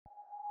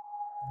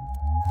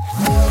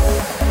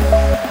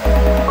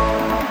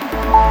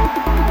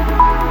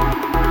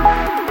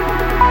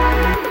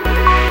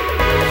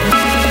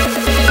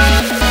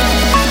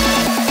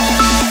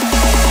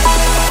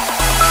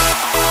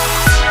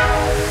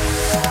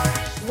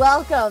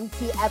Welcome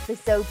to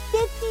episode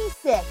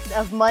 56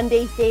 of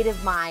Monday State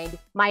of Mind.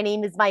 My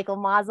name is Michael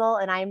Mazel,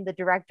 and I'm the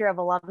Director of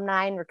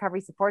Alumni and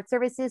Recovery Support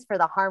Services for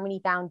the Harmony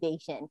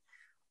Foundation.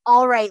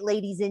 All right,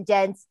 ladies and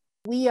gents,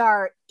 we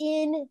are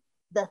in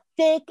the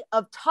thick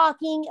of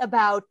talking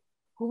about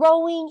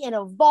growing and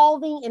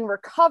evolving in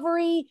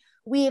recovery.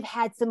 We have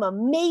had some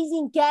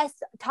amazing guests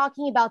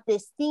talking about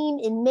this theme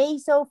in May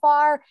so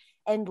far.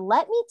 And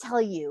let me tell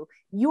you,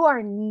 you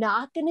are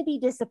not going to be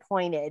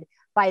disappointed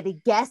by the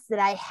guests that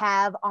I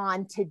have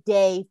on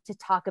today to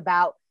talk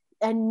about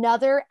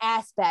another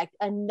aspect,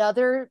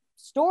 another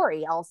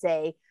story, I'll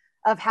say,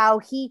 of how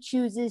he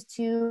chooses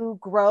to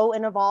grow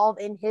and evolve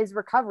in his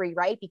recovery,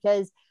 right?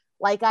 Because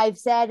like I've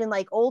said, and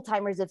like old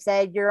timers have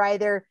said, you're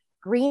either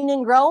green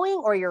and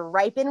growing or you're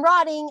ripe and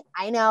rotting.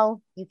 I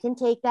know, you can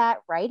take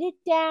that, write it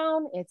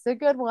down. It's a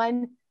good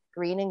one.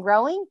 Green and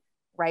growing,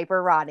 ripe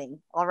or rotting.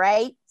 All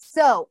right.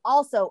 So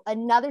also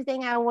another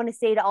thing I want to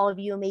say to all of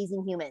you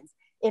amazing humans,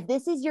 if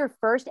this is your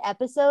first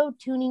episode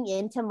tuning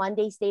into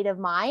Monday State of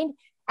Mind,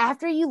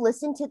 after you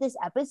listen to this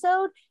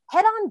episode,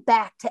 head on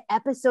back to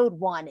episode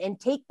 1 and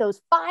take those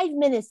 5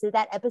 minutes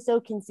that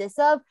episode consists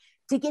of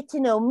to get to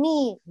know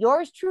me,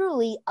 yours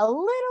truly, a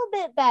little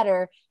bit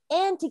better,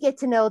 and to get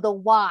to know the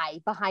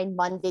why behind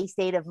Monday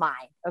State of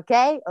Mind.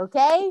 Okay?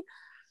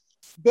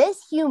 This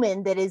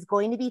human that is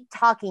going to be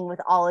talking with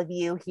all of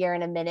you here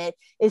in a minute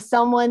is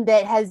someone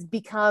that has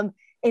become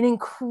an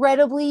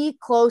incredibly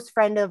close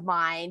friend of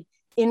mine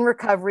in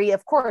recovery.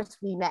 Of course,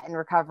 we met in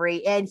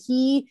recovery, and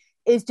he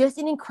is just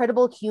an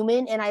incredible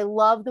human. And I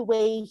love the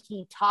way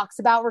he talks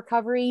about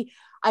recovery.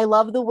 I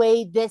love the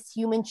way this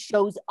human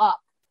shows up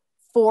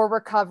for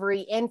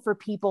recovery and for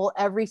people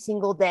every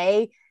single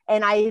day.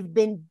 And I've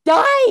been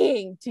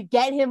dying to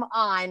get him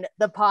on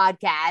the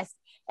podcast,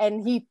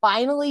 and he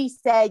finally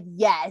said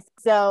yes.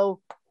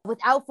 So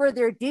without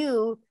further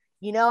ado,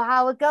 you know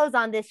how it goes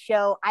on this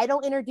show. I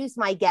don't introduce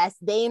my guests.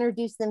 They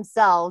introduce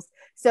themselves.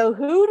 So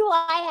who do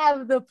I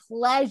have the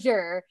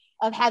pleasure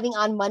of having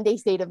on Monday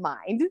State of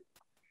Mind?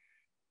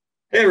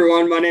 Hey,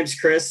 everyone. My name's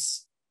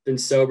Chris. Been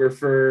sober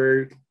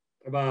for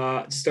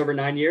about just over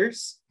 9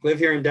 years. Live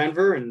here in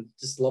Denver and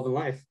just loving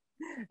life.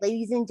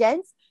 Ladies and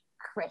gents,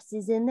 Chris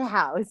is in the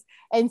house.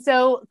 And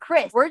so,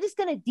 Chris, we're just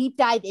going to deep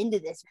dive into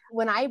this.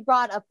 When I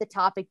brought up the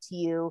topic to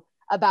you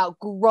about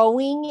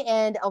growing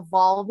and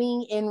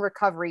evolving in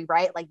recovery,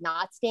 right? Like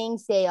not staying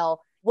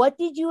stale. What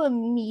did you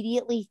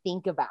immediately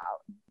think about?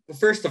 Well,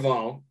 first of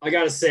all, I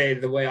got to say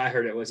the way I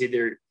heard it was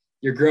either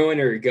you're growing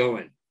or you're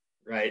going,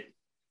 right?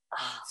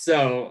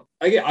 So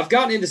I've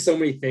gotten into so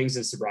many things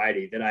in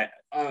sobriety that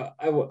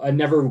I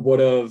never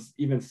would have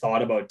even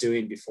thought about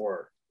doing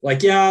before.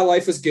 Like, yeah,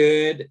 life was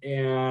good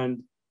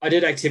and I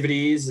did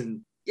activities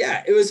and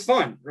yeah, it was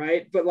fun,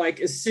 right? But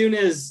like as soon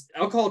as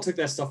alcohol took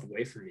that stuff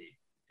away from me,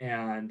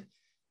 and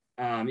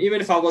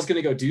even if I was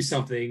going to go do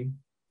something,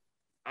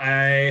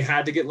 I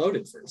had to get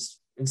loaded first.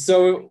 And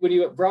so when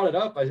you brought it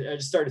up, I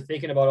just started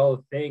thinking about all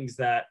the things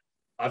that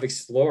I've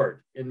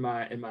explored in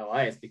my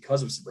life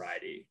because of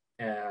sobriety.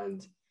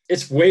 And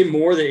it's way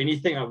more than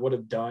anything I would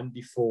have done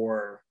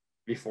before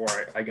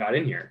I got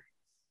in here.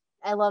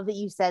 I love that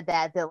you said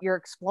that you're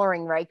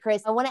exploring, right,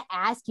 Chris? I want to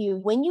ask you,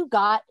 when you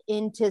got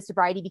into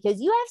sobriety, because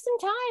you have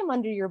some time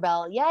under your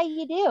belt. Yeah,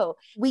 you do.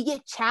 We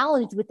get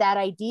challenged with that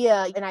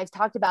idea. And I've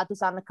talked about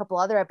this on a couple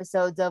other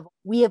episodes of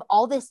we have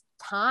all this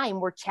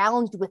time. We're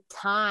challenged with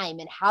time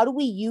and how do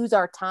we use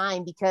our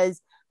time because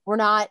we're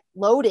not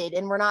loaded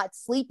and we're not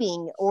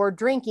sleeping or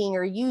drinking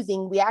or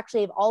using. We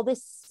actually have all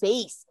this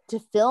space to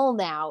fill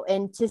now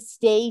and to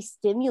stay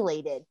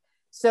stimulated.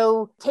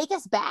 So take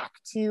us back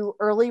to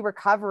early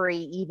recovery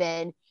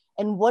even.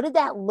 And what did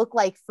that look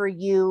like for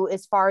you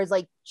as far as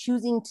like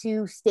choosing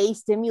to stay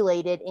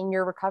stimulated in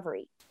your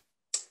recovery?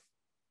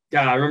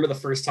 Yeah, I remember the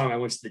first time I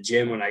went to the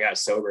gym when I got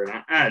sober, and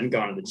I hadn't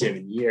gone to the gym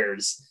in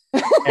years.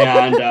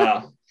 And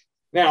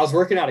man, I was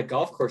working at a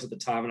golf course at the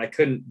time and I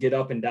couldn't get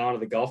up and down to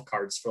the golf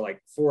carts for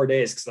like 4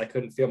 days because I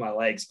couldn't feel my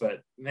legs.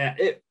 But man,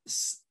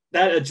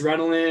 that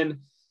adrenaline,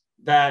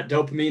 that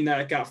dopamine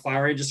that got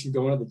firing just from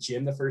going to the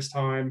gym the first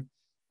time,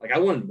 like I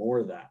wanted more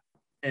of that.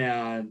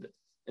 And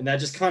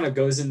that just kind of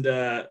goes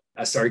into,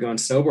 I started going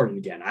snowboarding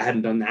again. I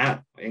hadn't done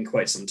that in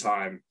quite some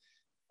time.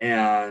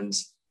 And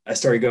I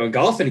started going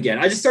golfing again.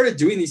 I just started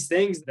doing these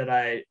things that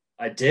I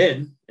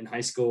did in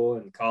high school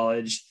and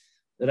college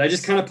that I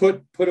just kind of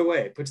put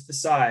away, put to the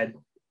side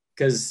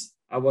because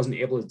I wasn't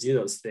able to do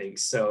those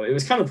things. So it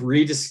was kind of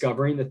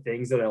rediscovering the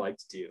things that I like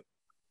to do.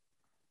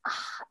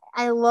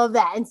 I love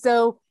that. And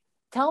so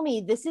tell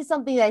me, this is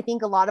something that I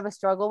think a lot of us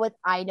struggle with.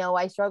 I know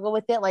I struggle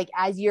with it. Like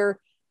as you're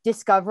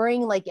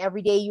discovering, like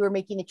every day you were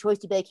making a choice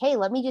to be like, hey,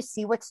 let me just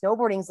see what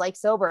snowboarding's like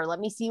sober.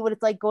 Let me see what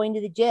it's like going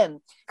to the gym.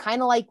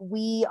 Kind of like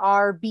we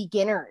are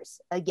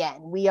beginners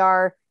again. We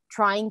are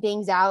trying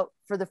things out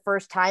for the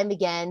first time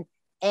again.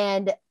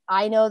 And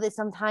I know that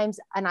sometimes,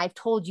 and I've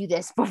told you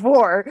this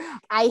before,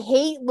 I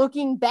hate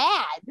looking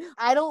bad.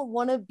 I don't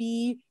want to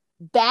be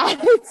bad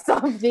at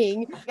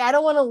something. I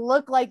don't want to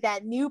look like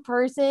that new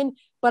person,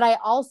 but I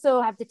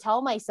also have to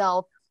tell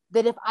myself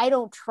that if I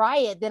don't try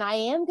it, then I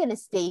am going to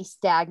stay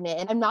stagnant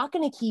and I'm not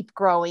going to keep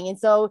growing. And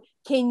so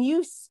can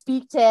you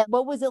speak to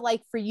what was it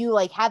like for you,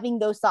 like having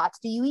those thoughts?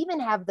 Do you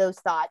even have those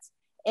thoughts?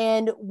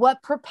 And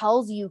what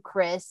propels you,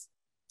 Chris,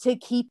 to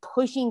keep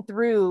pushing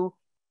through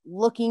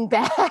looking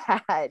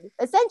bad,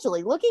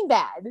 essentially looking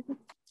bad?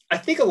 I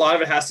think a lot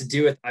of it has to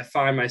do with, I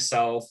find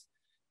myself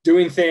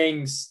doing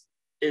things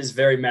is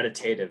very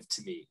meditative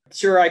to me.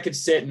 Sure, I could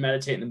sit and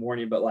meditate in the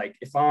morning, but like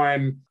if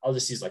I'll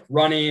just use like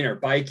running or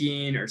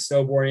biking or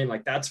snowboarding,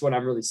 like that's when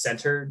I'm really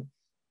centered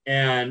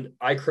and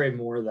I crave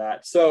more of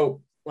that.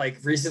 So like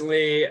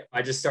recently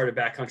I just started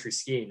backcountry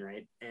skiing,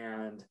 right?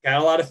 And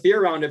got a lot of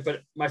fear around it,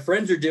 but my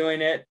friends are doing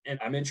it and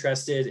I'm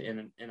interested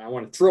and I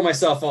want to throw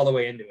myself all the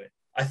way into it.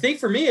 I think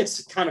for me,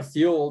 it's kind of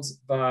fueled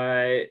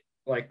by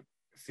like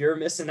fear of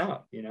missing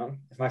out. You know,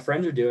 if my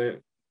friends are doing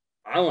it,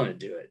 I want to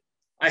do it.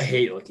 I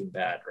hate looking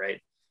bad, right?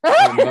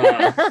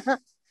 And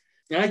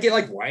I get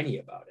like whiny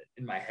about it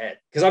in my head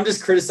because I'm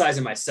just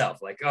criticizing myself.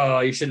 Like, oh,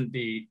 you shouldn't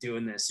be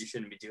doing this. You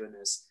shouldn't be doing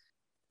this.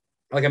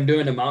 Like I'm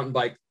doing a mountain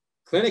bike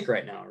clinic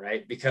right now,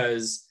 right?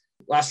 Because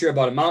last year I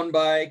bought a mountain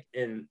bike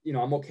and, you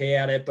know, I'm okay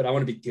at it, but I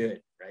want to be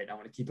good, right? I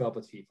want to keep up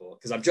with people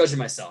because I'm judging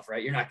myself,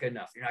 right? You're not good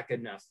enough. You're not good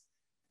enough.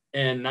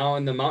 And now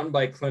in the mountain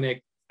bike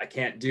clinic, I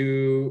can't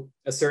do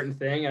a certain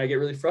thing and I get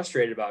really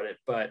frustrated about it.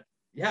 But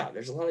yeah,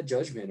 there's a lot of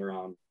judgment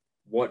around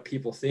what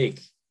people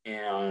think.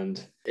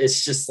 And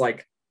it's just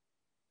like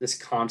this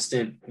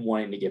constant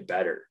wanting to get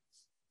better.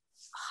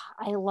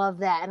 I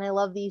love that. And I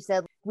love that you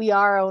said we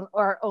are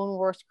our own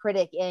worst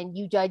critic and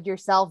you judge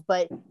yourself,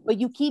 but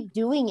you keep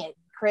doing it,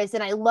 Chris.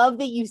 And I love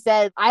that you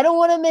said, I don't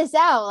want to miss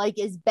out. Like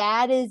as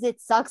bad as it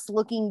sucks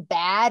looking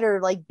bad or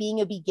like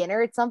being a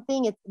beginner at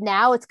something,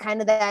 it's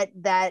kind of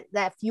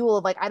that fuel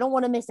of like, I don't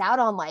want to miss out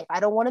on life. I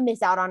don't want to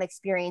miss out on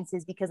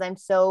experiences because I'm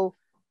so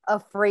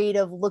afraid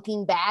of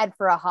looking bad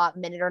for a hot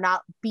minute or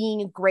not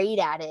being great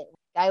at it.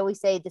 I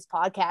always say this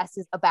podcast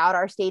is about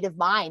our state of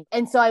mind.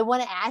 And so I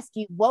want to ask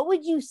you, what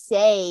would you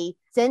say,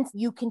 since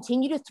you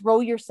continue to throw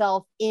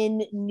yourself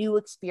in new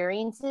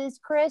experiences,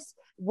 Chris,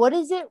 what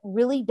has it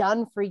really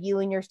done for you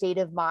in your state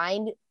of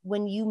mind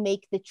when you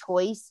make the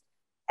choice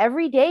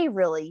every day,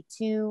 really,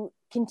 to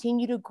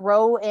continue to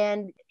grow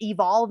and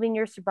evolve in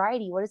your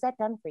sobriety? What has that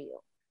done for you?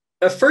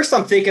 At first,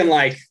 I'm thinking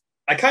like,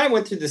 I kind of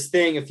went through this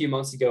thing a few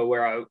months ago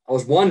where I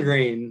was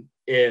wondering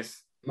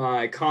if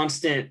my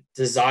constant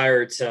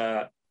desire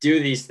to do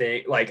these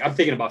things, like I'm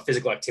thinking about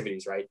physical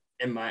activities, right?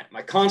 And my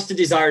constant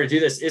desire to do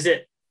this, is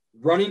it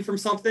running from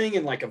something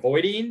and like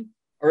avoiding,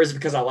 or is it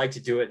because I like to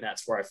do it and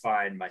that's where I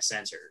find my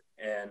center?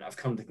 And I've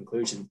come to the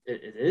conclusion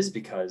it is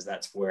because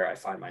that's where I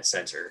find my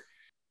center.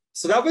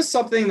 So that was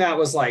something that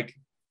was like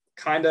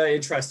kind of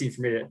interesting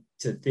for me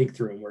to think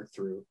through and work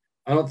through.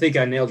 I don't think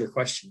I nailed your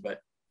question,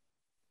 but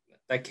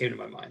that came to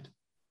my mind.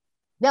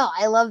 No,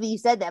 I love that you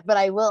said that, but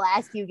I will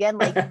ask you again,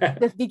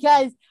 like,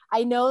 because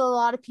I know a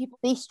lot of people,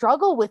 they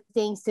struggle with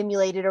staying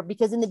stimulated, or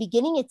because in the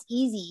beginning it's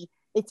easy.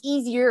 It's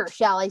easier,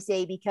 shall I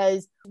say,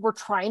 because we're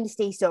trying to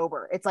stay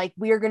sober. It's like,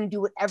 we are going to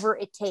do whatever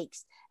it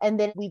takes. And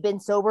then we've been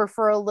sober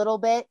for a little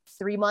bit,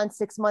 3 months,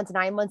 6 months,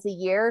 9 months, a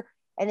year.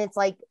 And it's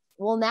like,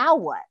 well, now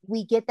what?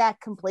 We get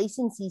that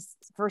complacency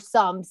for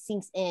some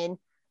sinks in,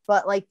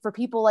 but like for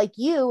people like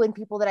you and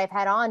people that I've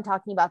had on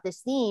talking about this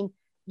theme,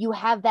 you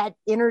have that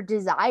inner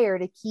desire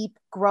to keep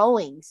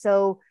growing.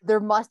 So there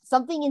must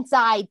something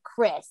inside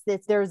Chris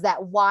that there's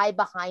that why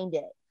behind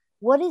it.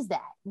 What is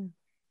that?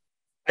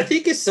 I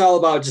think it's all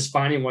about just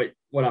finding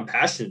what I'm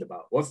passionate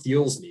about, what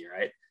fuels me,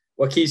 right?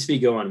 What keeps me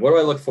going? What do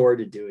I look forward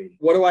to doing?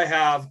 What do I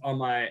have on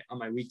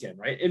my weekend,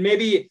 right? And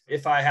maybe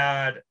if I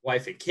had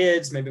wife and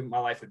kids, maybe my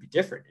life would be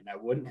different and I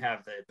wouldn't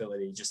have the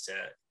ability just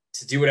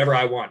to do whatever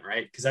I want,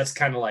 right? Because that's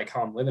kind of like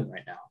how I'm living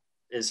right now,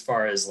 as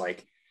far as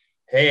like,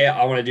 hey,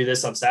 I want to do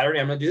this on Saturday,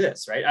 I'm going to do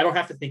this, right? I don't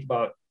have to think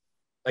about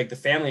like the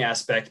family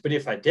aspect, but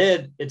if I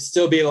did, it'd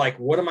still be like,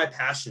 what am I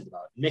passionate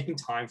about? Making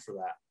time for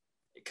that.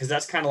 Because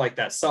that's kind of like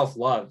that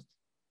self-love.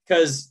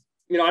 Because,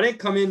 you know, I didn't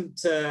come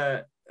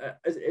into,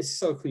 it's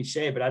so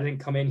cliche, but I didn't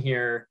come in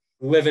here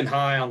living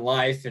high on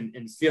life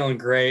and feeling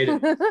great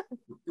and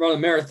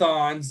running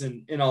marathons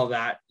and all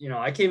that. You know,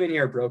 I came in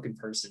here a broken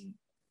person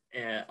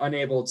and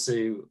unable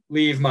to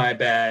leave my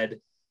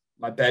bed,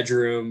 my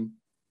bedroom.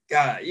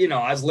 God, you know,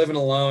 I was living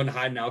alone,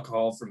 hiding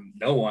alcohol from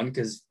no one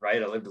because,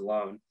 right, I lived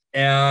alone.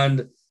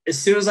 And as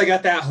soon as I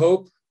got that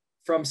hope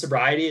from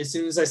sobriety, as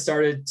soon as I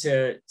started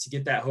to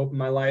get that hope in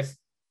my life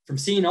from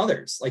seeing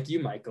others like you,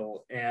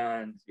 Michael,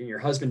 and your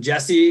husband,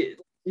 Jesse,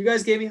 you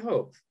guys gave me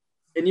hope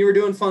and you were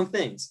doing fun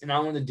things. And I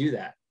want to do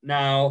that.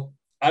 Now,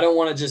 I don't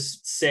want to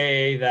just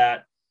say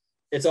that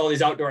it's all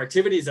these outdoor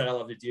activities that I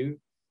love to do.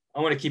 I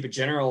want to keep it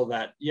general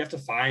that you have to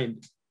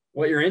find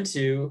what you're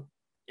into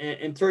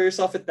and throw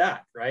yourself at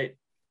that, right?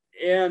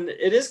 And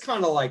it is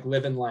kind of like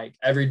living like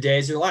every day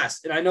is your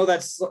last. And I know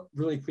that's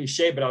really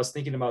cliche, but I was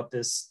thinking about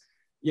this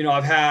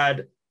I've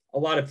had a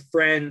lot of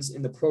friends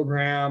in the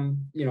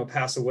program,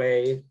 pass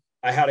away.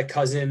 I had a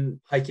cousin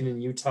hiking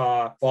in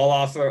Utah fall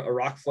off a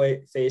rock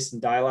face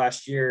and die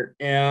last year.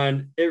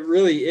 And it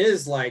really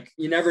is like,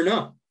 you never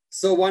know.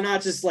 So why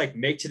not just like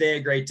make today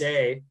a great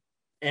day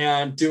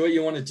and do what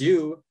you want to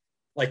do?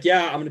 Like,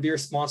 yeah, I'm going to be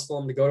responsible.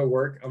 I'm going to go to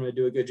work. I'm going to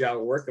do a good job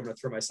at work. I'm going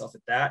to throw myself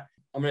at that.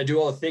 I'm going to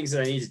do all the things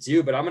that I need to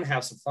do, but I'm going to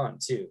have some fun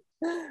too.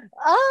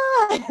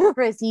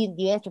 Chris, you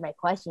answered my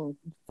question.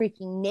 You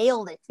freaking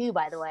nailed it too,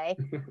 by the way.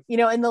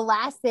 And the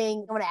last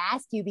thing I want to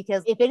ask you,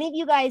 because if any of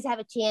you guys have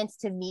a chance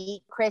to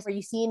meet Chris, or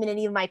you see him in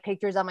any of my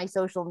pictures on my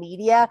social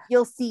media,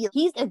 you'll see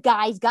he's a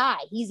guy's guy.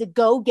 He's a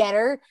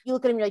go-getter. You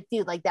look at him, you're like,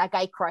 dude, like that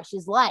guy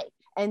crushes life.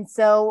 And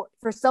so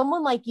for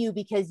someone like you,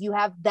 because you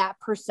have that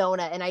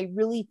persona, and I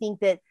really think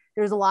that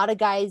there's a lot of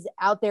guys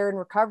out there in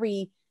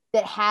recovery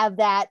that have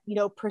that,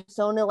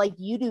 persona like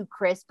you do,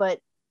 Chris, but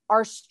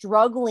are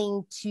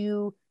struggling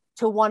to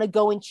want to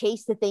go and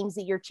chase the things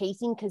that you're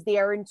chasing because they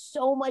are in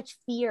so much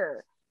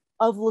fear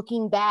of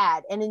looking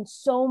bad and in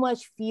so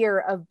much fear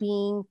of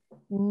being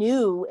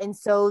new. And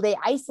so they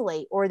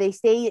isolate or they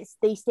stay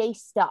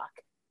stuck,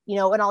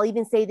 and I'll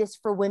even say this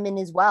for women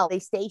as well. They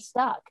stay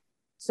stuck.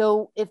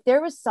 So if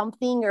there was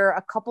something or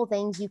a couple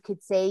things you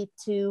could say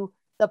to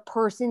the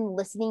person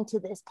listening to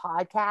this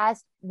podcast,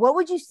 what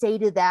would you say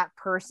to that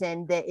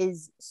person that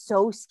is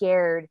so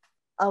scared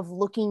of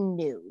looking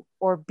new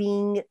or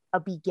being a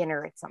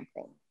beginner at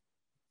something?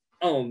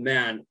 Oh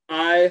man,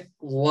 I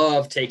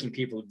love taking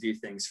people to do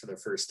things for the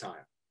first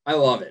time. I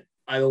love it.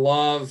 I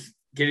love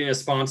getting a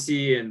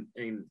sponsee and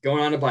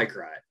going on a bike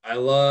ride. I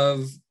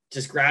love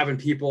just grabbing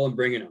people and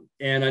bringing them.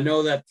 And I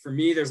know that for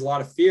me, there's a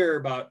lot of fear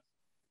about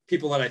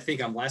people that I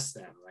think I'm less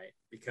than, right?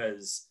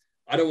 Because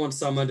I don't want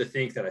someone to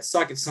think that I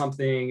suck at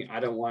something.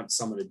 I don't want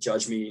someone to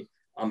judge me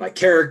on my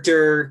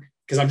character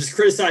because I'm just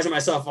criticizing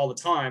myself all the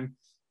time.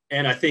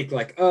 And I think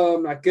like, oh,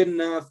 I'm not good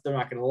enough. They're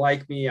not going to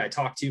like me. I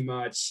talk too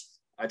much.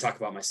 I talk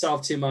about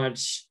myself too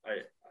much.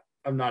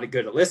 I'm not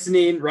good at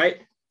listening,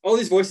 right? All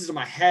these voices in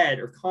my head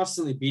are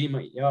constantly beating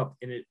me up,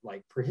 and it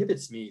like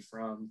prohibits me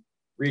from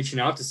reaching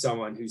out to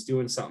someone who's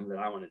doing something that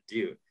I want to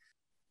do.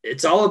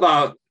 It's all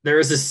about, there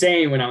was a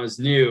saying when I was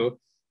new,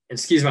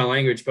 excuse my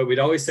language, but we'd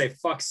always say,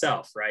 fuck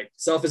self, right?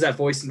 Self is that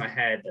voice in my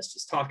head that's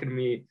just talking to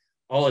me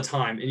all the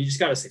time. And you just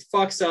got to say,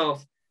 fuck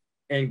self,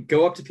 and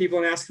go up to people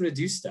and ask them to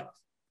do stuff.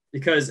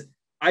 Because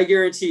I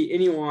guarantee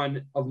any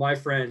one of my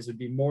friends would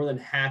be more than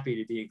happy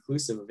to be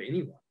inclusive of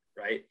anyone,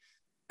 right?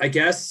 I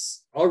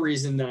guess our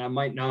reason that I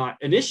might not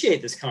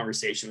initiate this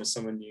conversation with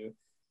someone new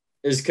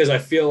is because I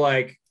feel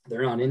like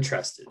they're not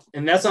interested.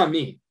 And that's on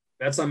me.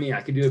 That's on me.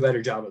 I could do a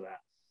better job of that.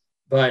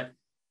 But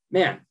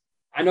man,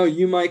 I know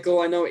you,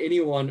 Michael, I know any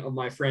one of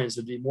my friends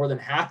would be more than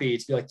happy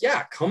to be like,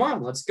 yeah, come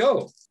on, let's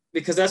go.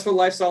 Because that's what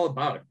life's all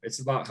about. It's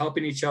about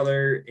helping each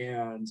other.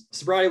 And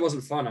sobriety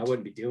wasn't fun, I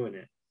wouldn't be doing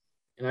it.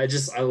 And I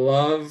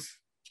love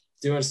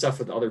doing stuff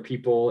with other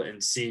people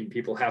and seeing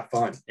people have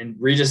fun and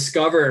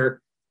rediscover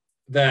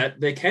that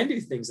they can do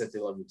things that they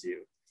love to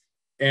do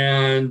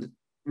and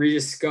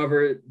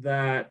rediscover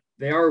that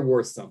they are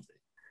worth something.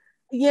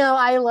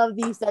 I love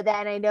that you said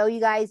that. And I know you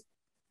guys,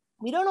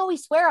 we don't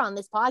always swear on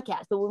this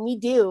podcast, but when we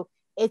do,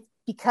 it's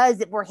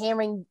because we're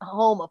hammering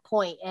home a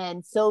point.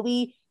 And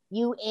Sobi,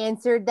 you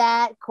answered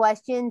that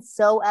question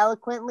so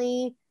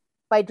eloquently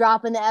by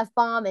dropping the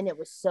F-bomb, and it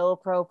was so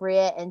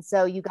appropriate. And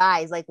so you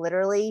guys, like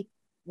literally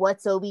what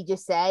Sobi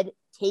just said,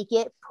 take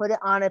it, put it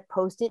on a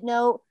Post-it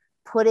note,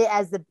 put it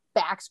as the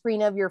back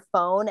screen of your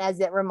phone as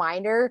that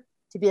reminder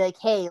to be like,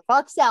 hey,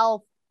 fuck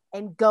self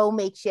and go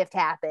make shift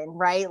happen,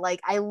 right?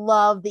 Like, I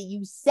love that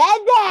you said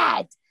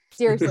that.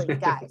 Seriously,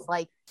 guys,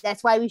 like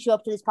that's why we show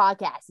up to this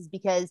podcast, is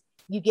because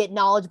you get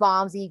knowledge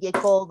bombs and you get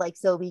gold like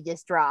Sobi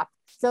just dropped.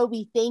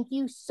 Sobi, thank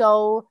you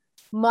so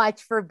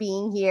much for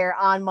being here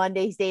on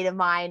Monday State of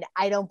Mind.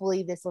 I don't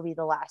believe this will be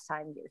the last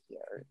time you're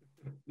here.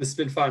 This has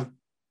been fun.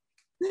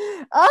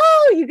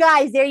 Oh, you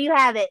guys, there you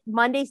have it.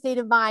 Monday State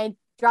of Mind,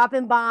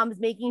 dropping bombs,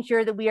 making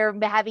sure that we are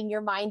having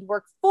your mind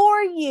work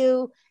for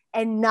you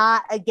and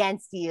not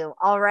against you.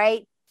 All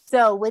right.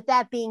 So with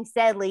that being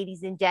said,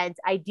 ladies and gents,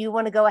 I do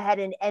want to go ahead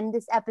and end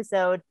this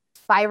episode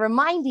by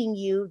reminding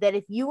you that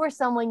if you or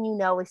someone you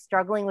know is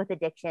struggling with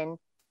addiction,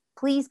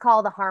 please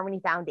call the Harmony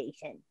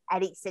Foundation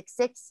at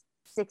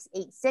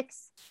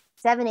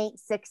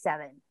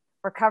 866-686-7867.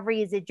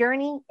 Recovery is a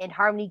journey, and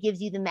Harmony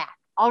gives you the map.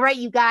 All right,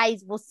 you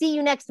guys, we'll see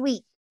you next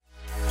week.